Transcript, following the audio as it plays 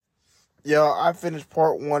Yo, I finished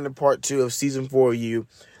part 1 and part 2 of season 4 of You.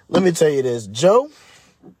 Let me tell you this, Joe.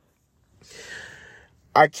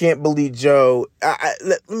 I can't believe Joe.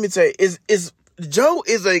 Let me tell you, Joe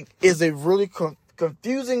is a really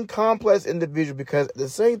confusing, complex individual because at the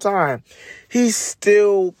same time, he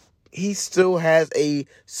still has a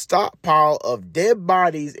stockpile of dead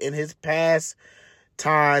bodies in his past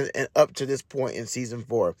times and up to this point in season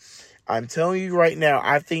 4. I'm telling you right now,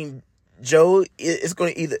 I think Joe is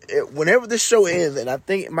going to either, whenever the show ends, and I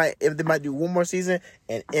think if they might do one more season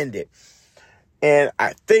and end it. And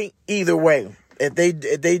I think either way, if they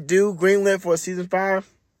do greenlit for a season 5,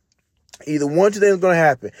 either one of two things is going to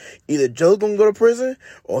happen. Either Joe's going to go to prison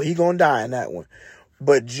or he's going to die in that one.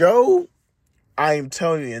 But Joe, I am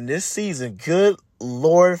telling you, in this season, good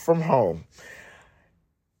Lord from home,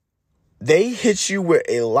 they hit you with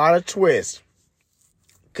a lot of twists.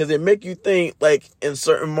 Because it make you think, like, in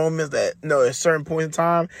certain moments at certain points in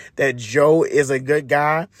time, that Joe is a good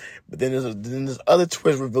guy. But then there's other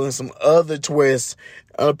twists revealing some other twists.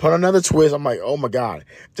 Upon another twist, I'm like, oh my God.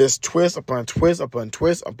 There's twist upon twist upon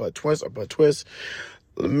twist upon twist upon twist.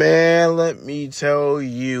 Man, let me tell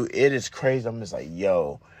you, it is crazy. I'm just like,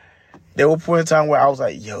 yo. There was a point in time where I was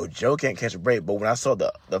like, yo, Joe can't catch a break. But when I saw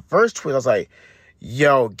the first twist, I was like,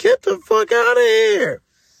 yo, get the fuck out of here.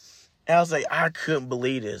 And I was like, I couldn't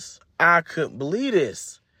believe this.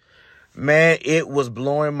 Man, it was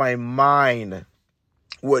blowing my mind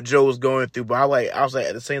what Joe was going through. But I was like,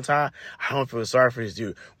 at the same time, I don't feel sorry for this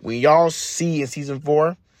dude. When y'all see in season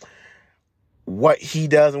 4 what he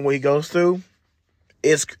does and what he goes through,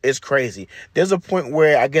 it's crazy. There's a point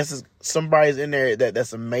where I guess somebody's in there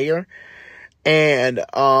that's a mayor, and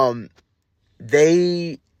the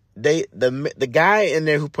guy in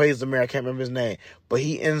there who plays the mayor, I can't remember his name, but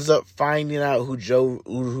he ends up finding out who Joe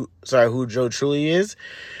truly is,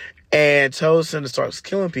 and tells him to start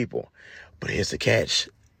killing people. But here's the catch: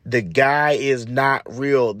 the guy is not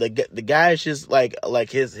real. The guy is just like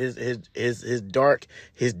his dark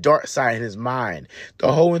side in his mind.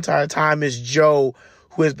 The whole entire time is Joe,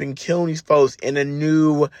 who has been killing these folks in a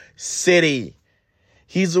new city.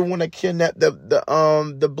 He's the one that kidnapped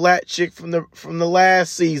the black chick from the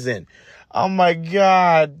last season. Oh my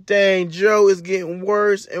God, dang, Joe is getting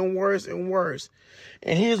worse and worse and worse.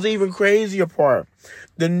 And here's the even crazier part.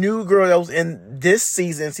 The new girl that was in this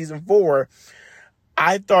season, season 4,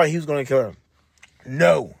 I thought he was going to kill her.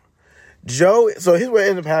 No. Joe, so here's what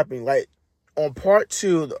ended up happening. Like, on part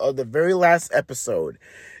 2 of the very last episode,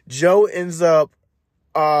 Joe ends up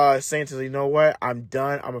saying to her, you know what? I'm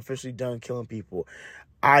done. I'm officially done killing people.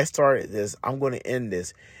 I started this. I'm going to end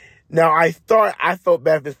this. Now, I felt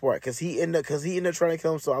bad for this part because he ended up trying to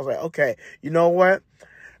kill himself. I was like, okay, you know what?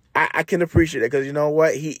 I can appreciate it because you know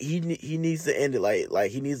what? He needs to end it.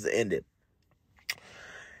 Like he needs to end it.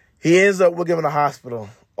 He ends up with him in the hospital.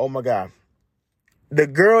 Oh my God. The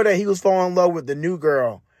girl that he was falling in love with, the new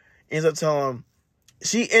girl, ends up telling him,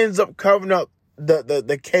 she ends up covering up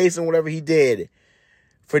the case and whatever he did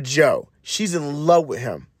for Joe. She's in love with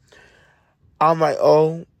him. I'm like,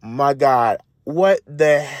 oh my God, what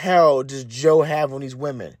the hell does Joe have on these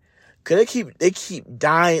women? Cause they keep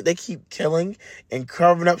dying, they keep killing and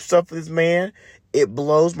covering up stuff for this man. It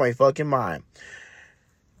blows my fucking mind.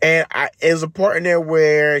 And there's a part in there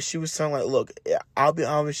where she was telling like, look, I'll be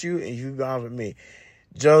honest with you and you be honest with me.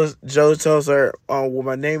 Joe tells her, well,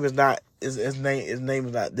 my name is not his name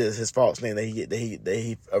is not this, his false name that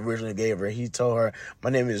he originally gave her. He told her, my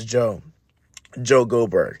name is Joe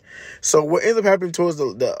Goldberg. So what ends up happening towards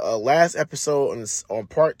the last episode on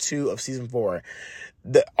part 2 of season 4,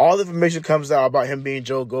 all the information comes out about him being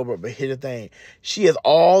Joe Goldberg. But here's the thing: she has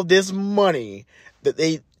all this money that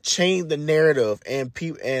they change the narrative and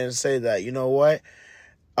say that, you know what,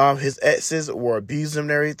 his exes were abusing him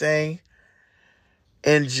and everything,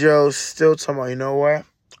 and Joe's still talking about, you know what,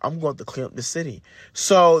 I'm going to clean up the city.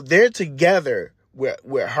 So they're together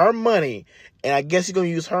with her money. And I guess he's going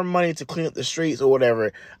to use her money to clean up the streets or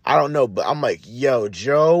whatever. I don't know. But I'm like, yo,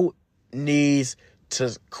 Joe needs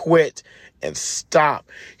to quit and stop.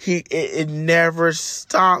 It never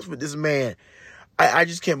stops with this man. I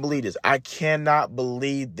just can't believe this. I cannot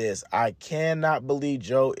believe this. I cannot believe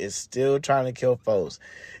Joe is still trying to kill folks.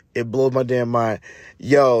 It blows my damn mind.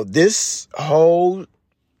 Yo, this whole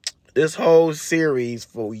series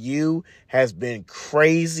for You has been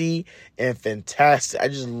crazy and fantastic. I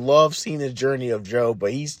just love seeing the journey of Joe,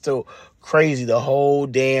 but he's still crazy, the whole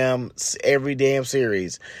every damn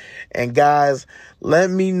series. And guys, let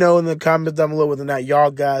me know in the comments down below whether or not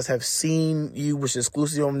y'all guys have seen You, which is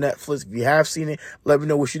exclusive on Netflix. If you have seen it, let me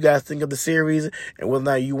know what you guys think of the series and whether or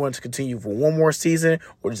not you want to continue for one more season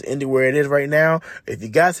or just end it where it is right now. If you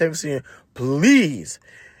guys haven't seen it, please,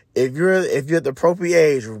 if you're at the appropriate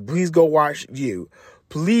age, please go watch You.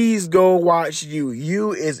 Please go watch You.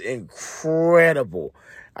 You is incredible.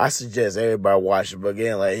 I suggest everybody watch it. But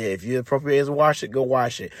again, like, yeah, if you're appropriate age to watch it, go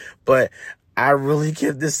watch it. But I really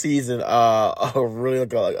give this season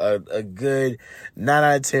a good 9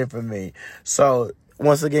 out of 10 for me. So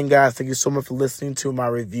once again, guys, thank you so much for listening to my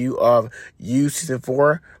review of You Season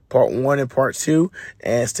 4, Part 1 and Part 2.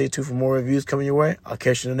 And stay tuned for more reviews coming your way. I'll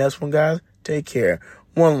catch you in the next one, guys. Take care.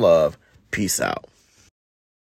 One love. Peace out.